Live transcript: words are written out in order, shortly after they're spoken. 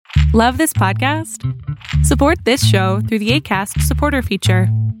Love this podcast? Support this show through the Acast supporter feature.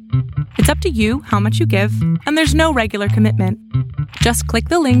 It's up to you how much you give, and there's no regular commitment. Just click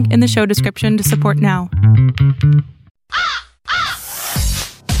the link in the show description to support now.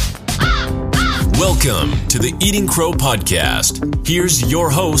 Welcome to the Eating Crow Podcast. Here's your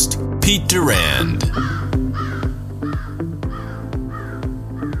host, Pete Durand.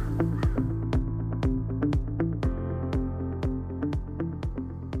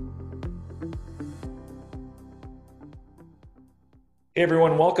 Hey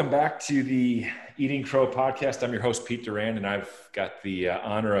everyone, welcome back to the Eating Crow Podcast. I'm your host, Pete Durand, and I've got the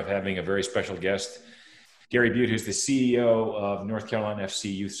honor of having a very special guest, Gary Butte, who's the CEO of North Carolina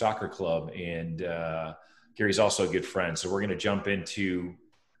FC Youth Soccer Club. And Gary's also a good friend. So we're going to jump into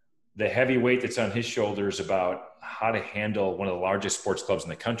the heavy weight that's on his shoulders about how to handle one of the largest sports clubs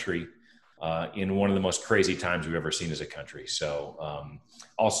in the country in one of the most crazy times we've ever seen as a country. So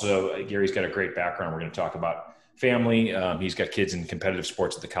also, Gary's got a great background. We're going to talk about family. He's got kids in competitive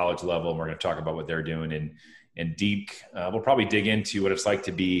sports at the college level, and we're going to talk about what they're doing. And deep, we'll probably dig into what it's like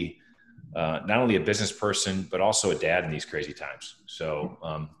to be not only a business person, but also a dad in these crazy times.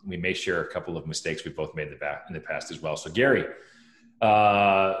 So we may share a couple of mistakes we both made in the past as well. So Gary,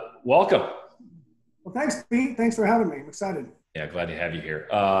 welcome. Well, thanks, Pete. Thanks for having me. I'm excited. Yeah, glad to have you here.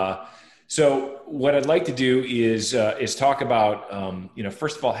 So what I'd like to do is talk about,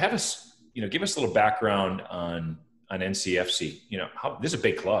 first of all, have us, give us a little background on NCFC. This is a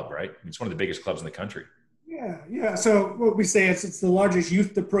big club, right? It's one of the biggest clubs in the country. Yeah. So what we say is it's the largest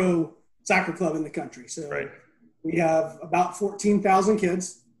youth to pro soccer club in the country. So right. We have about 14,000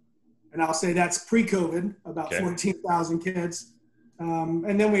 kids, and I'll say that's pre-COVID, about 14,000 kids.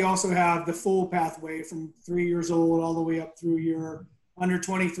 And then we also have the full pathway from 3 years old all the way up through your under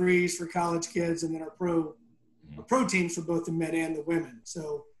 23s for college kids, and then our pro teams for both the men and the women.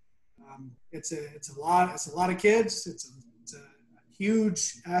 So it's a lot of kids. It's a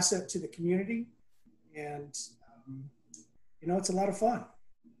huge asset to the community, and it's a lot of fun.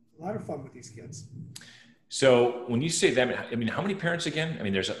 A lot of fun with these kids. So when you say that, how many parents again?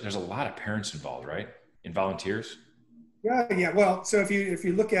 There's a lot of parents involved, right? In volunteers. Yeah. Well, so if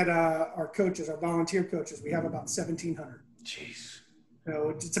you look at our coaches, our volunteer coaches, we have about 1,700. Jeez. So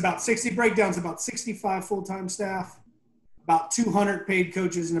it's about 60 breakdowns, about 65 full-time staff, about 200 paid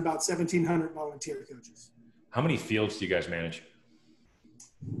coaches, and about 1,700 volunteer coaches. How many fields do you guys manage?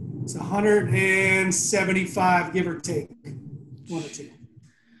 It's 175, give or take, one or two.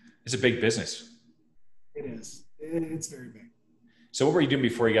 It's a big business. It is. It's very big. So what were you doing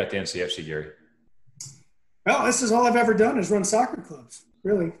before you got to NCFC, Gary? Well, this is all I've ever done is run soccer clubs.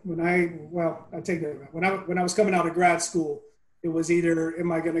 Really, I take that back. When I was coming out of grad school, it was either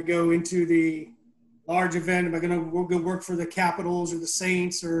am I going to go into the large event, am I going to go work for the Capitals or the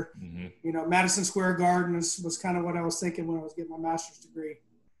Saints or Madison Square Garden was kind of what I was thinking when I was getting my master's degree.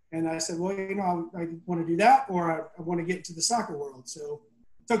 And I said, well, I want to do that, or I want to get into the soccer world. So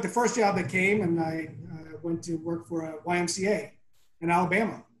I took the first job that came, and I went to work for a YMCA in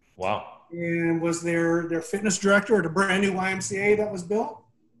Alabama. Wow. And was their fitness director at a brand new YMCA that was built.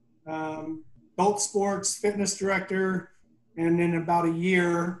 Adult sports fitness director. And in about a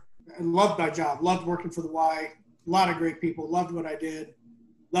year, I loved my job, loved working for the Y. A lot of great people, loved what I did,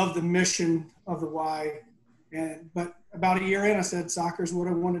 loved the mission of the Y. But about a year in, I said, soccer's what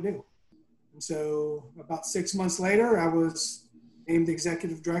I want to do. And so about 6 months later, I was named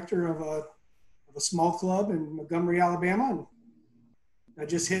executive director of a small club in Montgomery, Alabama. And I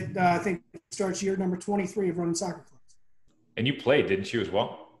just hit, I think it starts year number 23 of running soccer clubs. And you played, didn't you, as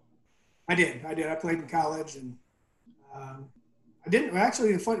well? I did. I played in college, and I didn't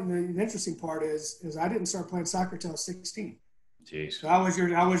actually. The interesting part is I didn't start playing soccer till I was 16. Jeez. So I was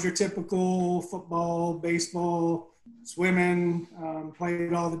your typical football, baseball, swimming.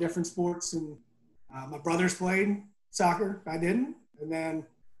 Played all the different sports, and my brothers played soccer. I didn't, and then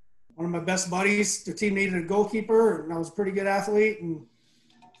one of my best buddies, the team needed a goalkeeper, and I was a pretty good athlete, and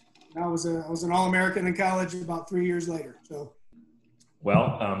I was an All-American in college about 3 years later. So,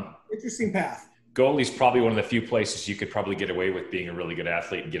 interesting path. Goalie's probably one of the few places you could probably get away with being a really good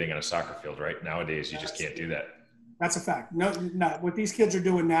athlete and getting on a soccer field, right? Nowadays, you just can't do that. That's a fact. No, what these kids are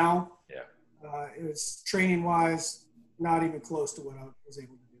doing now, it's training-wise not even close to what I was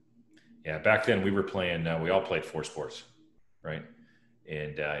able to do. Yeah, back then we were playing. We all played four sports, right?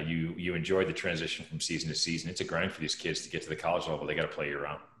 And you enjoyed the transition from season to season. It's a grind for these kids to get to the college level. They got to play year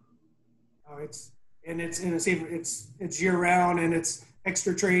round. Oh, it's year round, and it's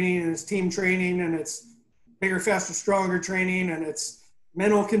extra training, and it's team training, and it's bigger, faster, stronger training, and it's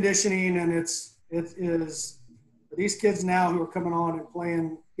mental conditioning, and it is For these kids now who are coming on and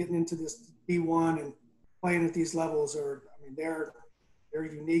playing, getting into this D1 and playing at these levels they're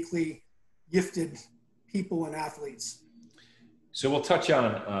uniquely gifted people and athletes. So we'll touch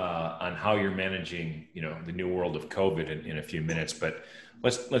on how you're managing, the new world of COVID in a few minutes, but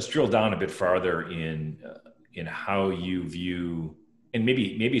let's drill down a bit farther in how you view, and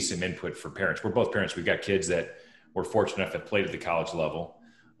maybe some input for parents. We're both parents. We've got kids that we're fortunate enough to play at the college level,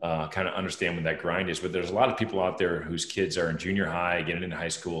 kind of understand what that grind is. But there's a lot of people out there whose kids are in junior high, getting into high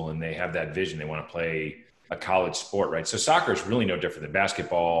school, and they have that vision. They want to play a college sport, right? So soccer is really no different than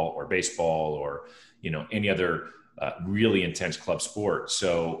basketball or baseball or, any other really intense club sport.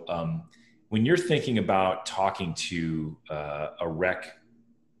 So when you're thinking about talking to a rec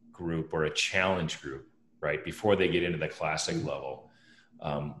group or a challenge group, right, before they get into the classic level,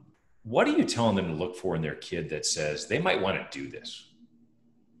 what are you telling them to look for in their kid that says they might want to do this?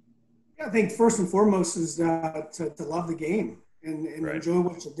 Yeah, I think first and foremost is to love the game and right. Enjoy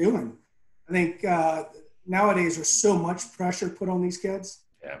what you're doing. I think nowadays there's so much pressure put on these kids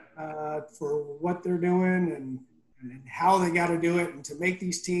for what they're doing and how they got to do it, and to make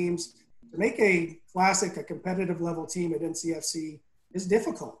these teams, to make a competitive level team at NCFC is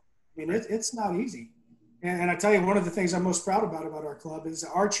difficult. It's not easy. And I tell you, one of the things I'm most proud about our club is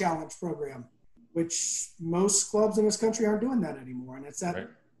our challenge program, which most clubs in this country aren't doing that anymore. And it's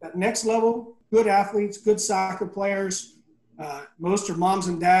that next level, good athletes, good soccer players. Most are moms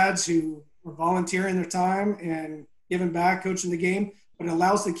and dads who are volunteering their time and giving back, coaching the game, but it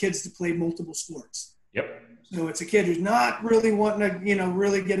allows the kids to play multiple sports. Yep. So it's a kid who's not really wanting to,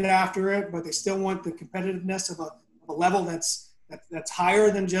 really get after it, but they still want the competitiveness of a level that's higher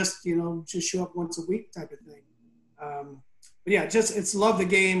than just show up once a week type of thing. But yeah, it's love the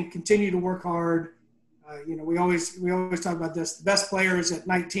game, continue to work hard. We always talk about this. The best players at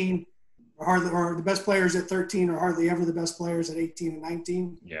 19 or the best players at 13 are hardly ever the best players at 18 and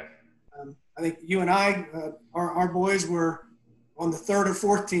 19. Yeah. I think you and I, our boys were on the third or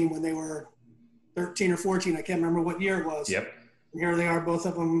fourth team when they were 13 or 14. I can't remember what year it was. Yep. And here they are, both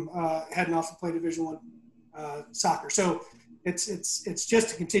of them heading off to play Division I soccer. So it's just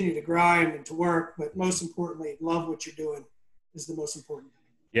to continue to grind and to work, but most importantly, love what you're doing is the most important.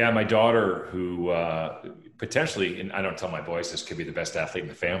 Yeah, my daughter, who potentially, and I don't tell my boys this, could be the best athlete in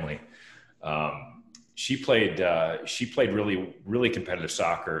the family. She played really, really competitive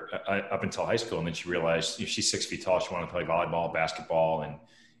soccer up until high school, and then she realized she's 6 feet tall. She wanted to play volleyball, basketball,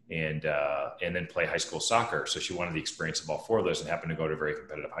 and then play high school soccer. So she wanted the experience of all four of those, and happened to go to a very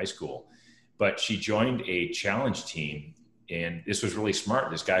competitive high school. But she joined a challenge team, and this was really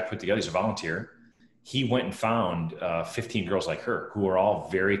smart. This guy put together, he's a volunteer. He went and found 15 girls like her who are all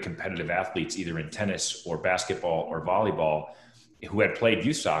very competitive athletes, either in tennis or basketball or volleyball, who had played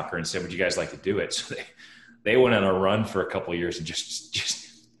youth soccer, and said, would you guys like to do it? So they went on a run for a couple of years and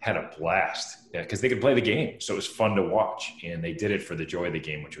just had a blast because they could play the game. So it was fun to watch, and they did it for the joy of the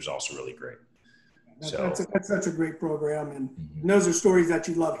game, which was also really great. That's such a great program. And those are stories that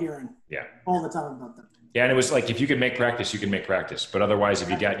you love hearing all the time about them. Yeah, and it was like, if you can make practice, you can make practice. But otherwise, if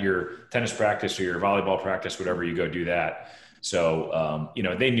you got your tennis practice or your volleyball practice, whatever, you go do that. So,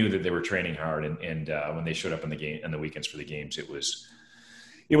 they knew that they were training hard. And when they showed up in the game on the weekends for the games, it was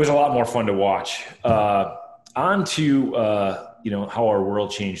a lot more fun to watch. On to, how our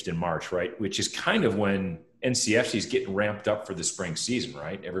world changed in March, right? Which is kind of when NCFC is getting ramped up for the spring season,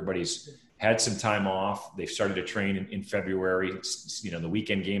 right? Everybody's had some time off. They've started to train in February. The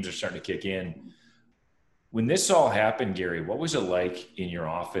weekend games are starting to kick in. When this all happened, Gary, what was it like in your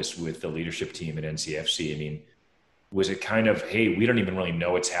office with the leadership team at NCFC? I mean, was it kind of, hey, we don't even really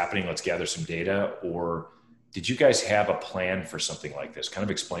know what's happening, let's gather some data? Or did you guys have a plan for something like this? Kind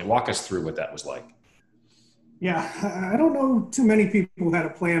of walk us through what that was like. Yeah, I don't know too many people who had a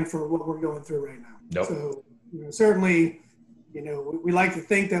plan for what we're going through right now. Nope. So certainly, we like to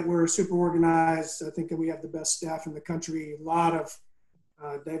think that we're super organized. I think that we have the best staff in the country, a lot of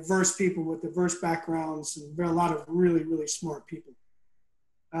diverse people with diverse backgrounds, and a lot of really, really smart people.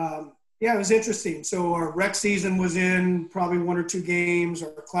 It was interesting. So our rec season was in probably 1 or 2 games. Our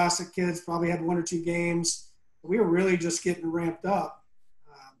classic kids probably had 1 or 2 games. We were really just getting ramped up.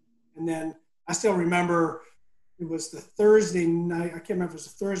 And then I still remember it was the Thursday night. I can't remember if it was a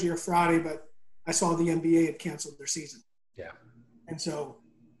Thursday or Friday, but I saw the NBA had canceled their season. Yeah. And so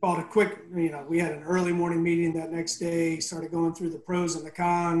called a quick, we had an early morning meeting that next day, started going through the pros and the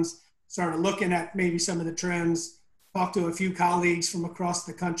cons, started looking at maybe some of the trends, talked to a few colleagues from across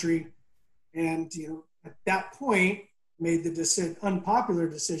the country. And, at that point, made the unpopular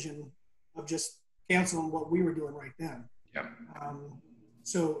decision of just canceling what we were doing right then. Yeah.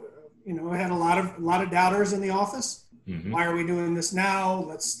 So I had a lot of doubters in the office. Mm-hmm. Why are we doing this now?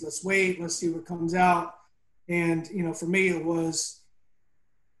 Let's wait. Let's see what comes out. And, for me, it was,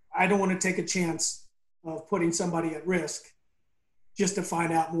 I don't want to take a chance of putting somebody at risk just to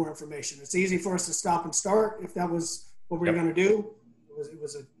find out more information. It's easy for us to stop and start if that was what we were going to do. It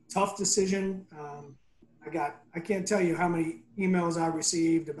was a tough decision. I can't tell you how many emails I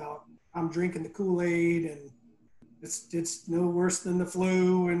received about I'm drinking the Kool-Aid and it's no worse than the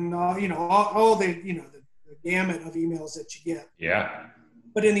flu and all the gamut of emails that you get. Yeah.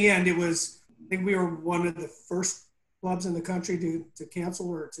 But in the end, I think we were one of the first clubs in the country to cancel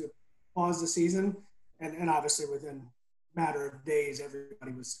or to pause the season. And obviously within a matter of days,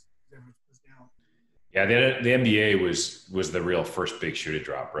 everybody was down. Yeah. The NBA was the real first big shoe to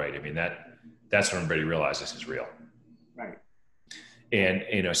drop, right? I mean, that's when everybody realized this is real. Right.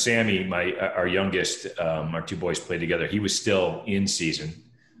 And, Sammy, our youngest, our two boys played together. He was still in season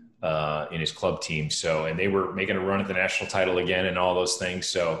in his club team. So, and they were making a run at the national title again and all those things.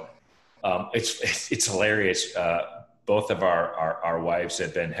 So it's hilarious. Both of our wives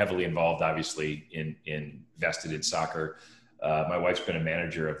have been heavily involved, obviously, invested in soccer. My wife's been a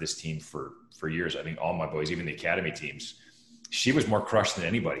manager of this team for years. I think all my boys, even the academy teams, she was more crushed than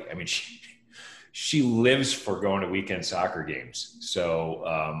anybody. I mean, she lives for going to weekend soccer games.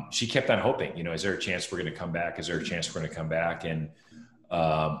 So she kept on hoping, is there a chance we're going to come back? Is there a chance we're going to come back? And,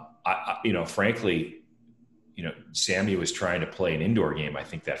 frankly, Sammy was trying to play an indoor game. I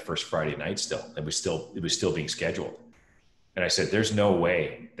think that first Friday night it was still being scheduled. And I said, there's no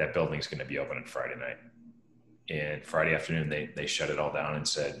way that building's going to be open on Friday night. And Friday afternoon, they shut it all down and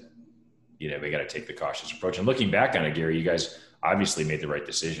said, we got to take the cautious approach. And looking back on it, Gary, you guys obviously made the right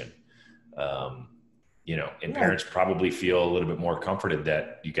decision. Parents probably feel a little bit more comforted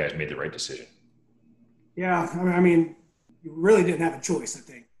that you guys made the right decision. Yeah. I mean, you really didn't have a choice, I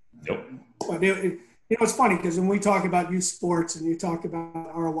think. Nope. But it's funny because when we talk about youth sports and you talk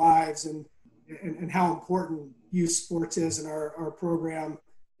about our lives and how important youth sports is in our program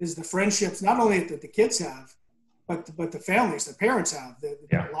is the friendships, not only that the kids have, but the families, the parents have.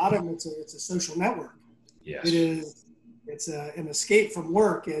 A lot of them, it's a social network. Yes. It's an escape from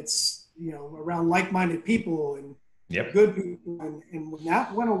work. It's, around like-minded people and good people. And when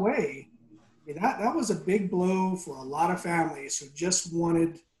that went away, that was a big blow for a lot of families who just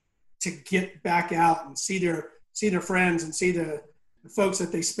wanted to get back out and see their friends and see the folks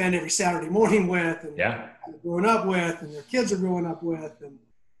that they spend every Saturday morning with and growing up with and their kids are growing up with. And,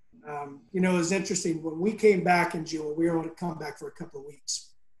 it was interesting when we came back in June, we were able to come back for a couple of weeks.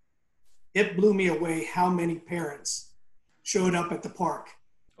 It blew me away how many parents showed up at the park.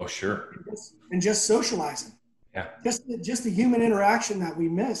 Oh, sure. And just socializing. Yeah. Just the human interaction that we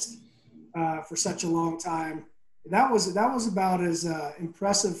missed for such a long time. That was about as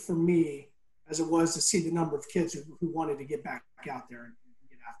impressive for me as it was to see the number of kids who wanted to get back out there and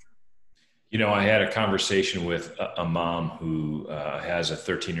get after it. I had a conversation with a mom who has a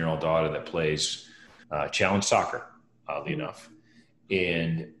 13-year-old daughter that plays challenge soccer, oddly enough.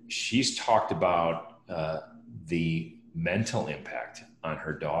 And she's talked about the mental impact on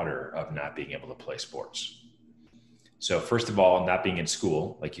her daughter of not being able to play sports. So first of all, not being in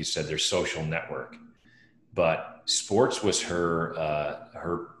school, like you said, their social network, but sports was her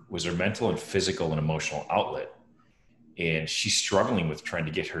mental and physical and emotional outlet. And she's struggling with trying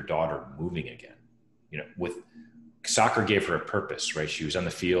to get her daughter moving again. With soccer gave her a purpose, right? She was on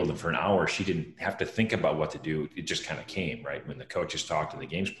the field and for an hour, she didn't have to think about what to do. It just kind of came, right? When the coaches talked and the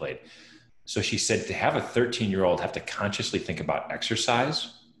games played. So she said to have a 13-year-old have to consciously think about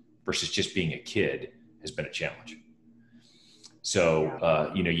exercise versus just being a kid has been a challenge.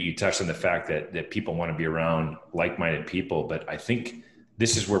 So, you touched on the fact that people want to be around like-minded people, but I think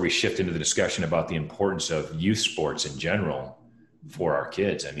this is where we shift into the discussion about the importance of youth sports in general for our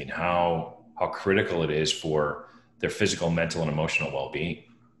kids. I mean, how critical it is for their physical, mental, and emotional well-being.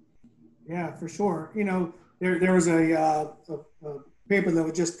 Yeah, for sure. There was a paper that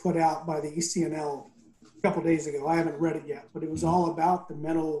was just put out by the ECNL a couple of days ago. I haven't read it yet, but it was all about the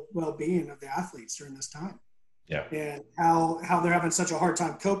mental well-being of the athletes during this time. Yeah. And how they're having such a hard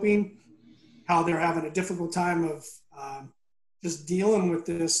time coping, how they're having a difficult time of just dealing with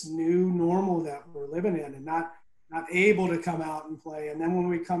this new normal that we're living in and not able to come out and play. And then when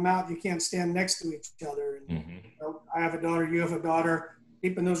we come out, you can't stand next to each other. And I have a daughter, you have a daughter.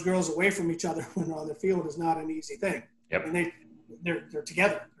 Keeping those girls away from each other when they're on the field is not an easy thing. Yep. And they're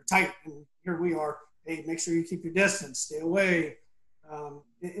together, they're tight, and here we are. Hey, make sure you keep your distance, stay away.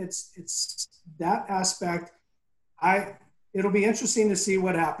 It's that aspect. It'll be interesting to see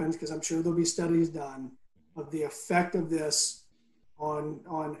what happens because I'm sure there'll be studies done of the effect of this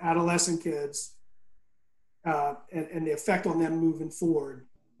on adolescent kids and the effect on them moving forward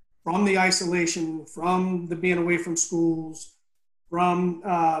from the isolation, from the being away from schools, from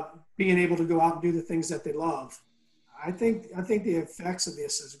being able to go out and do the things that they love. I think the effects of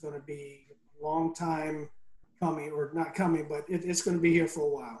this is going to be a long time coming, or not coming, but it's going to be here for a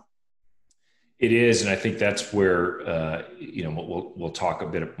while. It is, and I think that's where we'll talk a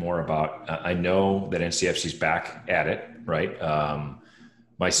bit more about. I know that NCFC's back at it, right?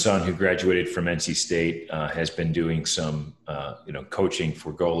 My son, who graduated from NC State, has been doing some coaching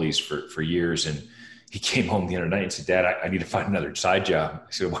for goalies for years, and he came home the other night and said, "Dad, I need to find another side job."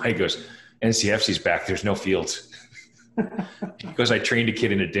 I said, "Why?" He goes, "NCFC's back. There's no fields." He goes, "I trained a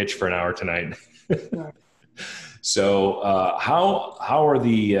kid in a ditch for an hour tonight." So how are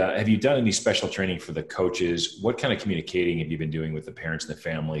have you done any special training for the coaches? What kind of communicating have you been doing with the parents and the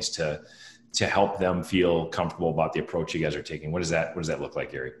families to help them feel comfortable about the approach you guys are taking? What does that look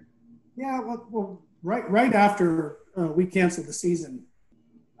like, Gary? Yeah, well right after we canceled the season,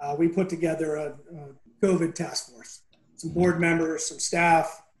 we put together a COVID task force, some board members, some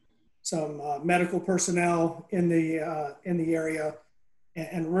staff, some medical personnel in the area,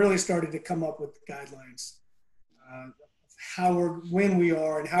 and really started to come up with guidelines. When we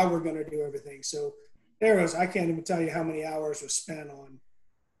are and how we're going to do everything. So I can't even tell you how many hours were spent on,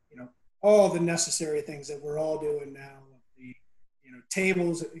 all the necessary things that we're all doing now. The,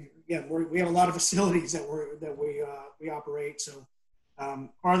 tables. Again, we have a lot of facilities that we operate. So,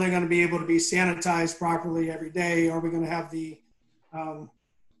 are they going to be able to be sanitized properly every day? Are we going to have the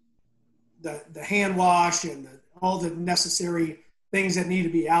hand wash and all the necessary things that need to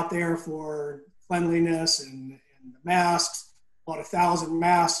be out there for cleanliness and the masks, about 1,000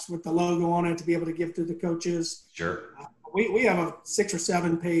 masks with the logo on it to be able to give to the coaches. Sure. We have a 6 or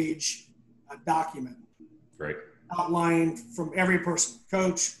 7 page document. Right. Outlined from every person,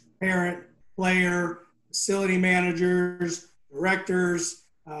 coach, parent, player, facility managers, directors,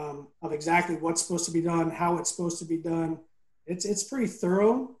 of exactly what's supposed to be done, how it's supposed to be done. It's pretty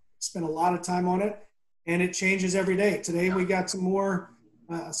thorough. Spent a lot of time on it, and it changes every day. Today we got some more,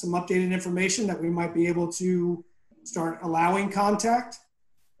 some updated information that we might be able to start allowing contact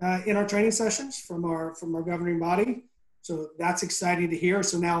in our training sessions from our governing body. So that's exciting to hear.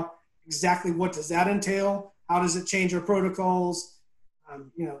 So now, exactly what does that entail? How does it change our protocols?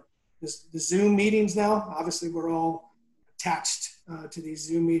 The Zoom meetings now. Obviously, we're all attached to these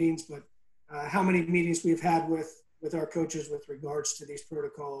Zoom meetings, but how many meetings we've had with our coaches with regards to these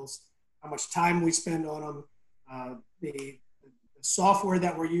protocols, how much time we spend on them, the software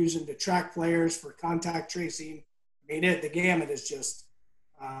that we're using to track players for contact tracing. I mean, the gamut is just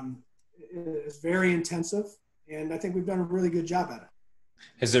is very intensive, and I think we've done a really good job at it.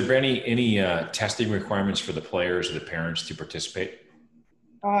 Has there been any testing requirements for the players or the parents to participate?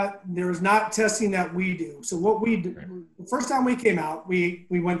 There is not testing that we do. So what we do, the first time we came out, we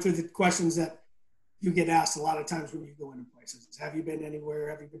went through the questions that you get asked a lot of times when you go into places. Have you been anywhere?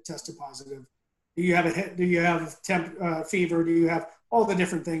 Have you been tested positive? Do you have fever? Do you have all the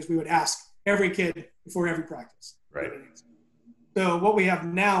different things we would ask every kid before every practice? Right. So what we have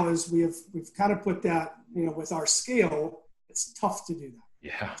now is we've kind of put that, with our scale, it's tough to do that.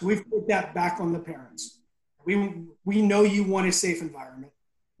 Yeah. So we've put that back on the parents. We know you want a safe environment.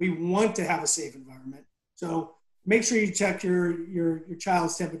 We want to have a safe environment. So make sure you check your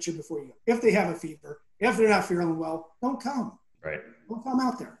child's temperature before you go. If they have a fever, if they're not feeling well, don't come. Right. Don't come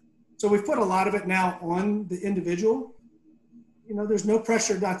out there. So we've put a lot of it now on the individual. There's no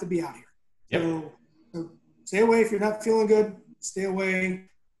pressure not to be out here. Yep. So stay away if you're not feeling good. Stay away.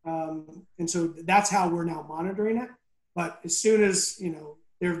 And so that's how we're now monitoring it. But as soon as,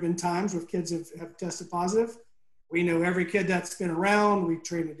 there have been times where kids have tested positive, we know every kid that's been around. We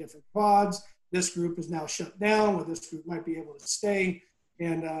train in different pods. This group is now shut down, or this group might be able to stay.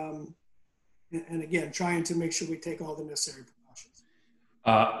 And again, trying to make sure we take all the necessary precautions.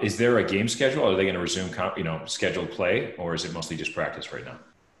 Is there a game schedule? Are they going to resume, scheduled play, or is it mostly just practice right now?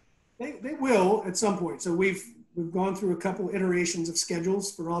 They will at some point. So we've gone through a couple iterations of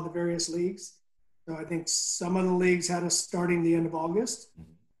schedules for all the various leagues. So I think some of the leagues had us starting the end of August.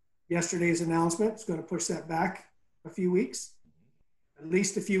 Mm-hmm. Yesterday's announcement is going to push that back a few weeks, at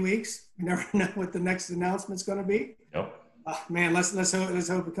least a few weeks. You never know what the next announcement's going to be. Nope. Man, let's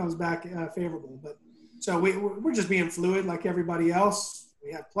hope it comes back favorable. But so we're just being fluid like everybody else.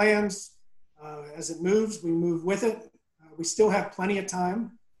 We have plans. As it moves, we move with it. We still have plenty of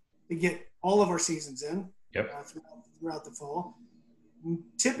time to get all of our seasons in. Yep. Throughout the fall.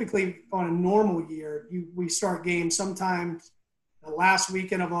 Typically, on a normal year, we start games sometime the last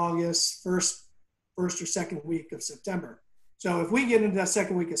weekend of August, first or second week of September. So if we get into that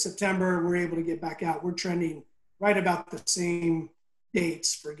second week of September, we're able to get back out. We're trending right about the same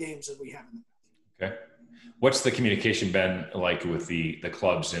dates for games that we have in the Okay. What's the communication been like with the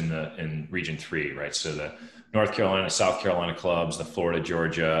clubs in Region 3, right? So the North Carolina, South Carolina clubs, the Florida,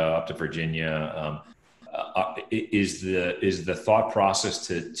 Georgia, up to Virginia. Is the thought process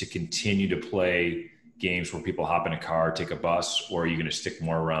to continue to play games where people hop in a car, take a bus, or are you going to stick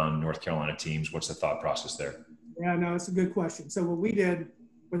more around North Carolina teams? What's the thought process there? Yeah, no, it's a good question. So what we did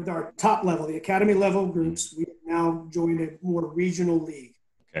with our top level, the academy level groups, we now joined a more regional league.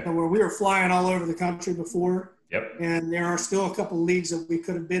 Okay. So where we were flying all over the country before, Yep. and there are still a couple of leagues that we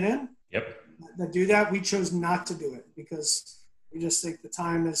could have been in. Yep. That do that. We chose not to do it because we just think the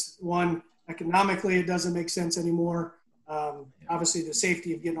time is, one, economically it doesn't make sense anymore. Obviously the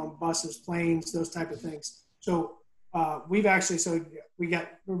safety of getting on buses, planes, those type of things. So we're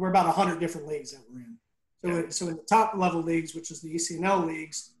about 100 different leagues that we're in. So in the top level leagues, which is the ECNL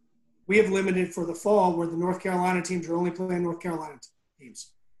leagues, we have limited for the fall where the North Carolina teams are only playing North Carolina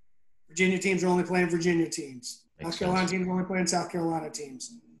teams. Virginia teams are only playing Virginia teams. South Carolina teams are only playing South Carolina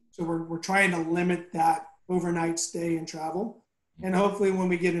teams. So we're trying to limit that overnight stay and travel. And hopefully when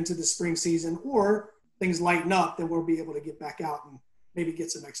we get into the spring season or things lighten up, then we'll be able to get back out and maybe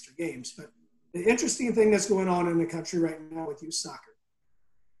get some extra games. But the interesting thing that's going on in the country right now with youth soccer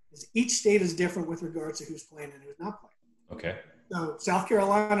is each state is different with regards to who's playing and who's not playing. Okay. So South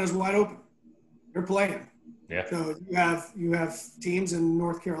Carolina is wide open. They're playing. Yeah. So you have teams in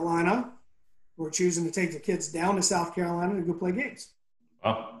North Carolina who are choosing to take their kids down to South Carolina to go play games.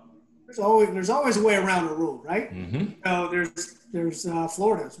 Oh. There's always a way around a rule, right? Mm-hmm. So there's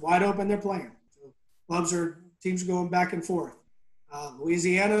Florida. It's wide open. They're playing. So teams are going back and forth.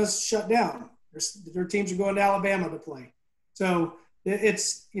 Louisiana's shut down. Their teams are going to Alabama to play. So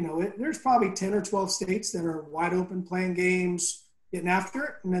there's probably 10 or 12 states that are wide open playing games, getting after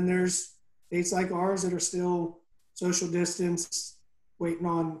it. And then there's states like ours that are still social distance, waiting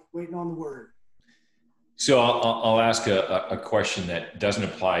on the word. So I'll ask a question that doesn't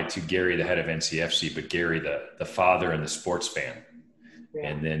apply to Gary, the head of NCFC, but Gary, the father and the sports fan. Yeah.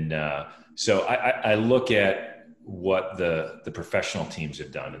 And then, so I look at what the professional teams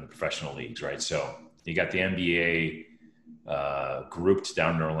have done in the professional leagues, right? So you got the NBA grouped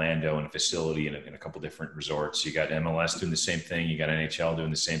down in Orlando in a facility in a couple different resorts. You got MLS doing the same thing. You got NHL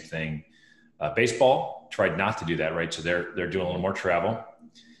doing the same thing. Baseball tried not to do that, right? So they're doing a little more travel.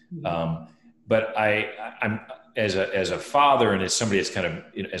 But I'm as a father and as somebody that's kind of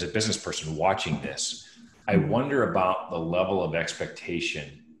as a business person watching this, I wonder about the level of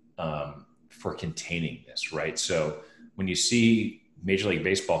expectation for containing this, right? So when you see Major League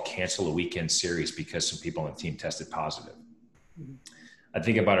Baseball cancel a weekend series because some people on the team tested positive, I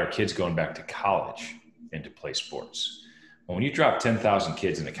think about our kids going back to college and to play sports. Well, when you drop 10,000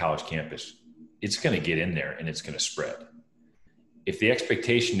 kids in a college campus, it's going to get in there and it's going to spread. If the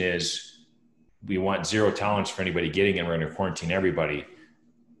expectation is we want zero tolerance for anybody getting it, we're going to quarantine everybody,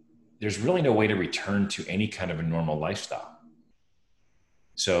 there's really no way to return to any kind of a normal lifestyle.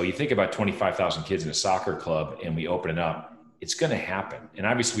 So you think about 25,000 kids in a soccer club and we open it up, it's going to happen. And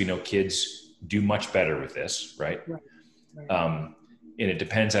obviously we know kids do much better with this, right? Right. And it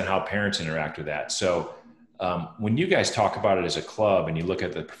depends on how parents interact with that. So when you guys talk about it as a club and you look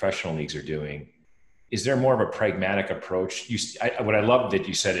at the professional leagues are doing, is there more of a pragmatic approach? What I love that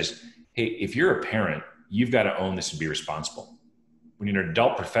you said is, hey, if you're a parent, you've got to own this and be responsible. When you're an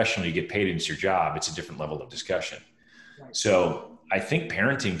adult professional, you get paid and it's your job. It's a different level of discussion. Right. So I think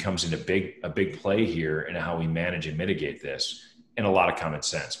parenting comes into a big play here in how we manage and mitigate this, and a lot of common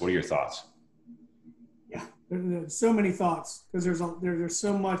sense. What are your thoughts? Yeah, there's so many thoughts because there's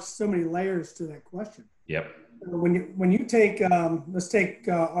so many layers to that question. Yep. When you take let's take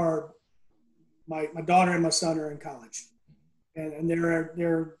my daughter and my son are in college, and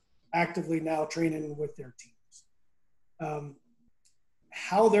they're actively now training with their teams.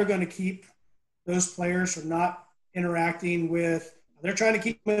 How they're going to keep those players from not interacting with, they're trying to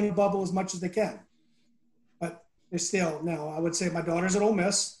keep them in a bubble as much as they can. But they're still, now I would say my daughter's at Ole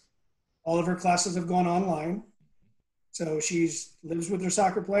Miss. All of her classes have gone online. So she lives with her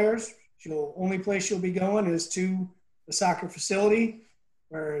soccer players. Only place she'll be going is to the soccer facility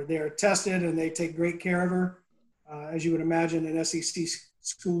where they're tested and they take great care of her, as you would imagine an SEC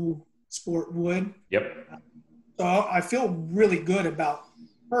school sport would. Yep. So I feel really good about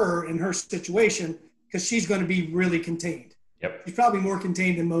her and her situation because she's going to be really contained. Yep. She's probably more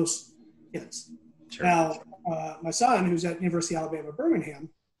contained than most kids. Sure. Now, my son, who's at University of Alabama, Birmingham,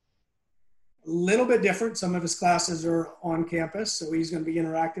 a little bit different. Some of his classes are on campus, so he's going to be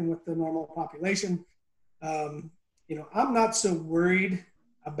interacting with the normal population. I'm not so worried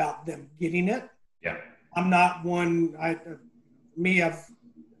about them getting it. Yeah. I'm not one,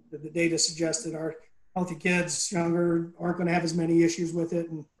 the data suggests that our healthy kids younger aren't going to have as many issues with it,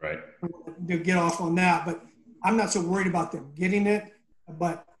 and right. To get off on that, but I'm not so worried about them getting it,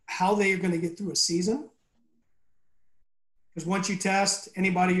 but how they are going to get through a season. Because once you test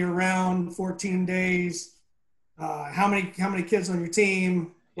anybody you're around, 14 days, how many kids on your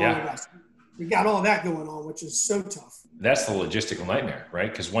team? Yeah. You got all that going on, which is so tough. That's the logistical nightmare, right?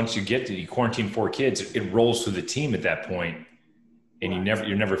 Because once you quarantine 4 kids, it rolls through the team at that point, and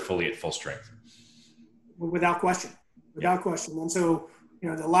you're never fully at full strength. Without question. And so,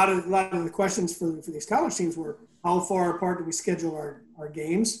 a lot of the questions for these college teams were, how far apart do we schedule our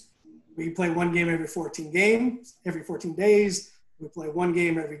games? We play one game every 14 days. We play one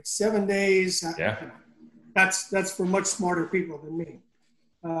game every 7 days. Yeah. That's for much smarter people than me.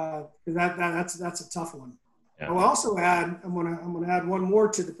 That's a tough one. Yeah. I'll also add, I'm gonna add one more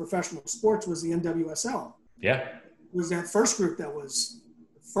to the professional sports, was the NWSL. Yeah. It was that first group that was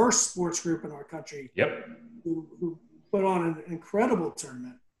the first sports group in our country. Yep. Who put on an incredible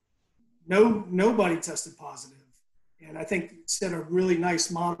tournament. Nobody tested positive. And I think set a really nice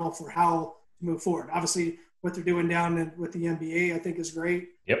model for how to move forward. Obviously, what they're doing down with the NBA, I think, is great.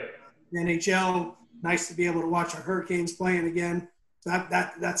 Yep. The NHL, nice to be able to watch our Hurricanes playing again. So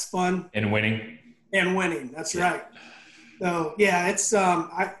that's fun. And winning. That's right. So yeah, it's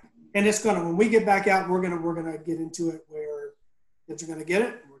when we get back out, we're gonna get into it where kids are gonna get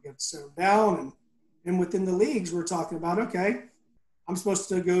it. We're gonna settle down, and within the leagues, we're talking about, okay, I'm supposed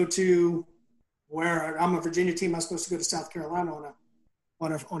to go to where I'm a Virginia team. I'm supposed to go to South Carolina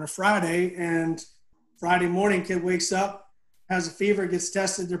on a Friday, and Friday morning, kid wakes up, has a fever, gets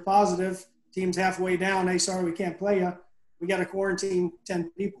tested, they're positive. Team's halfway down. Hey, sorry, we can't play you. We got to quarantine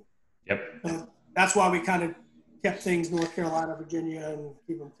 10 people. Yep. That's why we kind of kept things North Carolina, Virginia, and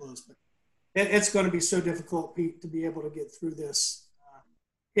keep them close. But it's going to be so difficult, Pete, to be able to get through this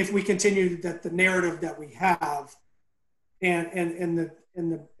if we continue the narrative that we have, and in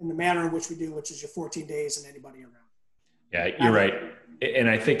the manner in which we do, which is your 14 days and anybody around. Yeah, you're right, and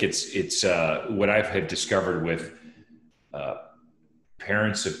I think it's what I've had discovered with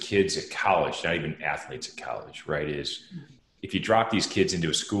parents of kids at college, not even athletes at college, right, is if you drop these kids into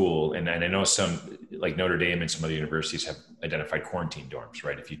a school, and I know some, like Notre Dame and some other universities have identified quarantine dorms,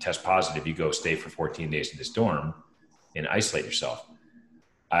 right? If you test positive, you go stay for 14 days in this dorm and isolate yourself.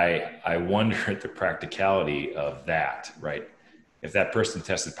 I wonder at the practicality of that, right? If that person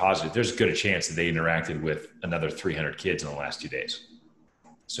tested positive, there's a good chance that they interacted with another 300 kids in the last 2 days.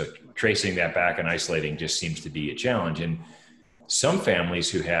 So tracing that back and isolating just seems to be a challenge. And some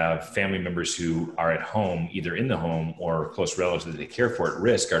families who have family members who are at home, either in the home or close relatives that they care for at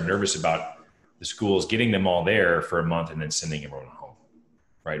risk, are nervous about the schools getting them all there for a month and then sending everyone home,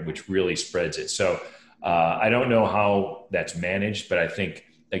 right? Which really spreads it. So I don't know how that's managed, but I think,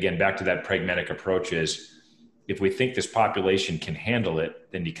 again, back to that pragmatic approach is if we think this population can handle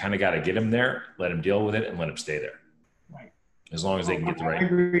it, then you kind of got to get them there, let them deal with it, and let them stay there. Right. As long as they can get the right. I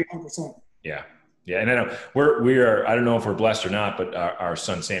agree 100%. Yeah. Yeah. And I know we are, I don't know if we're blessed or not, but our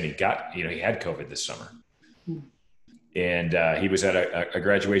son, Sammy, he had COVID this summer. And he was at a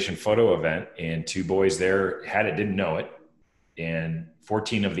graduation photo event, and 2 boys there had it, didn't know it. And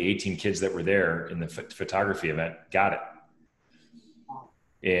 14 of the 18 kids that were there in the photography event got it.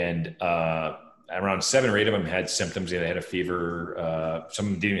 And around 7 or 8 of them had symptoms. They had a fever. Some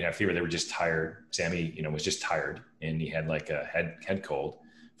of them didn't even have fever. They were just tired. Sammy, was just tired, and he had like a head cold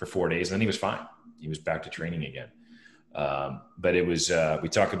for 4 days, and then he was fine. He was back to training again. But it was, we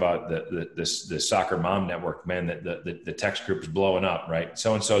talk about the soccer mom network, man, that the text group is blowing up, right?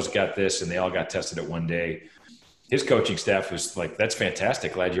 So-and-so's got this, and they all got tested at one day. His coaching staff was like, that's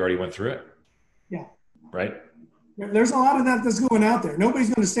fantastic. Glad you already went through it. Yeah. Right. There's a lot of that that's going out there.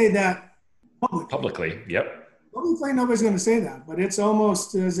 Nobody's going to say that publicly. Yep. Publicly, nobody's going to say that, but it's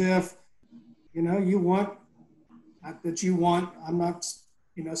almost as if, you want, not that you want, I'm not,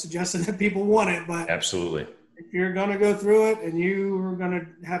 suggesting that people want it, but absolutely. If you're going to go through it and you are going to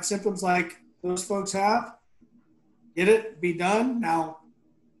have symptoms like those folks have, get it, be done. Now,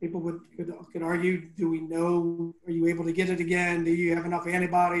 people could argue, do we know, are you able to get it again? Do you have enough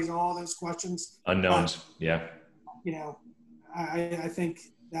antibodies? All those questions. Unknowns. But, yeah. I think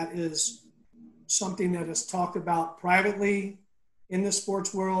that is something that is talked about privately in the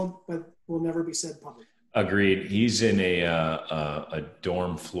sports world, but will never be said publicly. Agreed. He's in a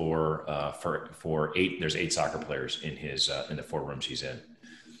dorm floor for 8. There's 8 soccer players in in the 4 rooms he's in,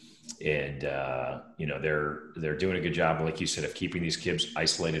 and they're doing a good job, like you said, of keeping these kids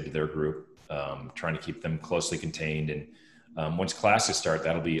isolated to their group. trying to keep them closely contained. And once classes start,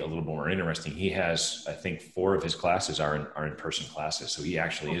 that'll be a little more interesting. He has, I think, 4 of his classes are in-person classes. So he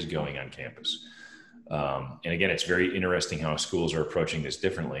actually is going on campus. And again, it's very interesting how schools are approaching this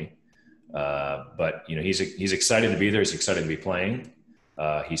differently. But he's excited to be there. He's excited to be playing.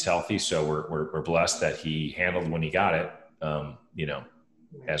 He's healthy. So we're blessed that he handled when he got it,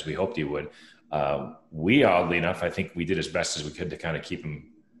 as we hoped he would. We, oddly enough, I think we did as best as we could to kind of keep him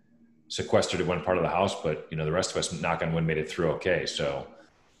sequestered to one part of the house, but the rest of us, knock on wood, made it through okay. So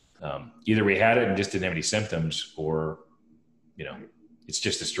either we had it and just didn't have any symptoms, or it's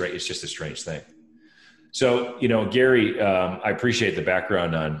just a strange thing. So Gary, I appreciate the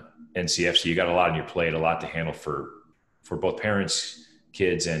background on NCFC. You got a lot on your plate, a lot to handle for both parents,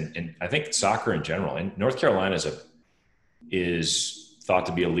 kids, and I think soccer in general. And North Carolina is thought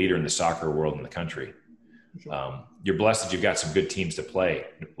to be a leader in the soccer world in the country. You're blessed that you've got some good teams to play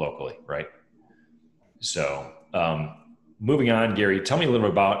locally, right? So moving on, Gary, tell me a little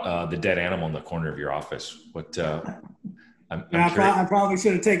bit about the dead animal in the corner of your office. What I probably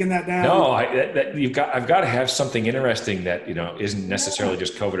should have taken that down. No, I've got to have something interesting that isn't necessarily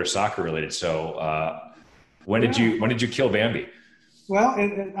just COVID or soccer related. So when did you kill Bambi? Well,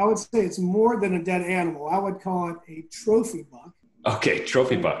 I would say it's more than a dead animal. I would call it a trophy buck. Okay,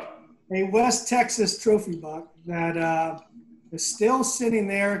 trophy buck. A West Texas trophy buck that is still sitting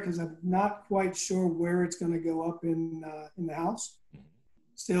there because I'm not quite sure where it's going to go up in the house.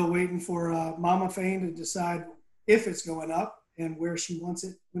 Still waiting for Mama Fane to decide if it's going up and where she wants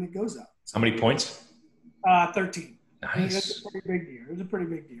it when it goes up. How many points? 13. Nice. It's a pretty big deer. It was a pretty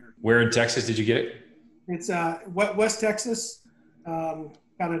big deer. Where in Texas did you get it? It's West Texas, kind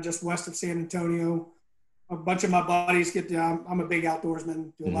of just west of San Antonio. A bunch of my buddies get down. I'm a big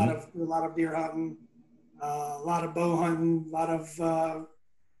outdoorsman. Do a lot of deer hunting, a lot of bow hunting, a lot of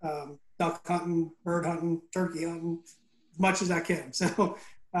duck hunting, bird hunting, turkey hunting, as much as I can. So,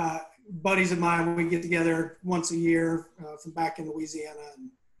 buddies of mine, we get together once a year from back in Louisiana and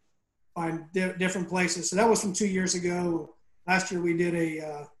find different places. So that was from 2 years ago. Last year we did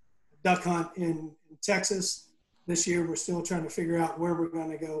a duck hunt in Texas. This year we're still trying to figure out where we're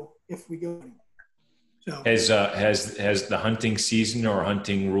going to go if we go anywhere. So has the hunting season or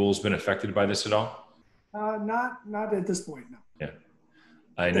hunting rules been affected by this at all? Not at this point, no. Yeah,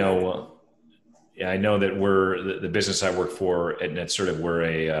 I know. I know that we're the business I work for, and it's sort of we're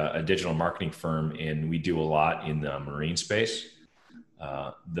a digital marketing firm, and we do a lot in the marine space.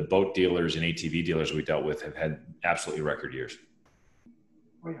 The boat dealers and ATV dealers we dealt with have had absolutely record years.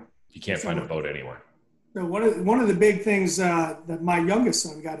 Oh yeah, you can't find a boat anywhere. So one of the big things that my youngest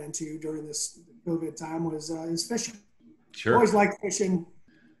son got into during this COVID time was fishing. Sure. Always liked fishing.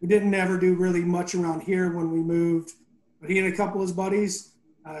 We didn't ever do really much around here when we moved, but he and a couple of his buddies,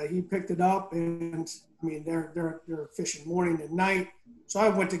 he picked it up, and I mean they're fishing morning and night. So I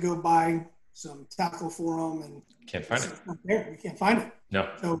went to go buy some tackle for them, and can't find it. Not there. We can't find it. No.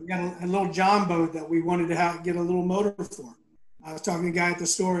 So we got a little John boat that we wanted to get a little motor for. I was talking to a guy at the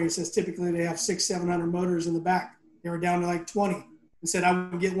store. He says typically they have 600-700 motors in the back. They were down to like 20. He said I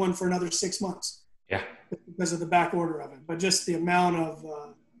would get one for another 6 months. Yeah. Because of the back order of it, but just the amount of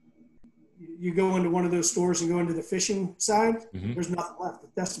you go into one of those stores and go into the fishing side, there's nothing left.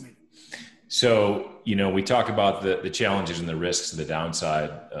 It's decimated. So we talk about the challenges and the risks and the downside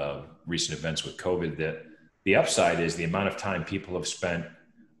of recent events with COVID. That the upside is the amount of time people have spent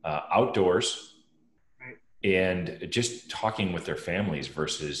outdoors. And just talking with their families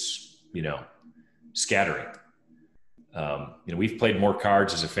versus, scattering. We've played more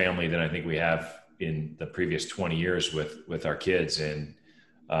cards as a family than I think we have in the previous 20 years with our kids. And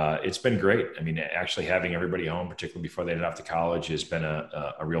it's been great. I mean, actually having everybody home, particularly before they head off to college, has been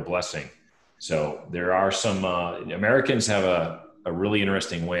a real blessing. So there are some Americans have a really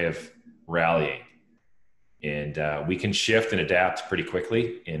interesting way of rallying. And we can shift and adapt pretty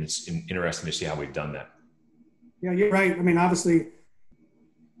quickly. And it's interesting to see how we've done that. Yeah, you're right. I mean, obviously,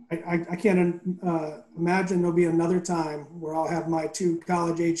 I can't imagine there'll be another time where I'll have my 2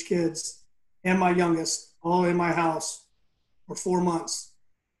 college-age kids and my youngest all in my house for 4 months,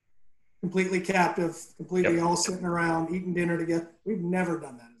 completely captive, completely all sitting around, eating dinner together. We've never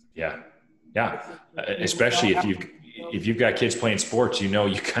done that. Yeah. Especially if you've got kids playing sports, you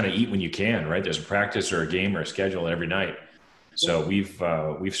kind of eat when you can, right? There's a practice or a game or a schedule every night. So we've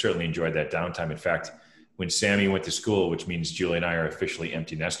certainly enjoyed that downtime. In fact, when Sammy went to school, which means Julie and I are officially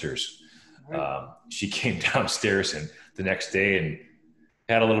empty nesters, she came downstairs and the next day and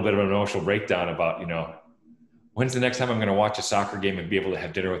had a little bit of an emotional breakdown about, when's the next time I'm going to watch a soccer game and be able to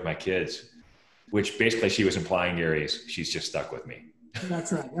have dinner with my kids, which basically she was implying, Gary, is she's just stuck with me.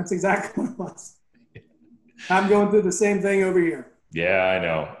 That's right. That's exactly what it was. I'm going through the same thing over here. Yeah, I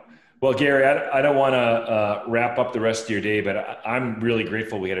know. Well, Gary, I don't want to wrap up the rest of your day, but I'm really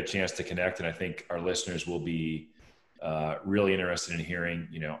grateful we had a chance to connect, and I think our listeners will be really interested in hearing,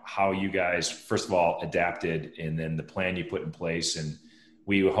 how you guys, first of all, adapted, and then the plan you put in place. And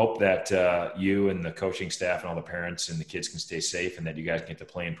we hope that you and the coaching staff and all the parents and the kids can stay safe, and that you guys can get to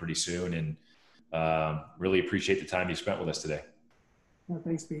playing pretty soon. And really appreciate the time you spent with us today. Well,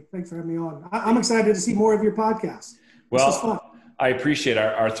 thanks, Pete. Thanks for having me on. I'm excited to see more of your podcast. Well, this is fun. I appreciate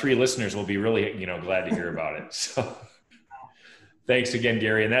our 3 listeners will be really, glad to hear about it. So thanks again,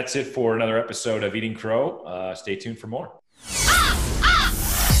 Gary. And that's it for another episode of Eating Crow. Stay tuned for more.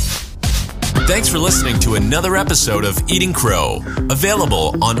 Thanks for listening to another episode of Eating Crow,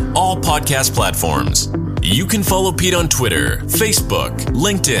 available on all podcast platforms. You can follow Pete on Twitter, Facebook,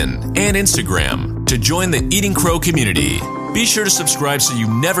 LinkedIn, and Instagram to join the Eating Crow community. Be sure to subscribe so you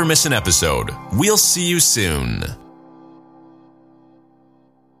never miss an episode. We'll see you soon.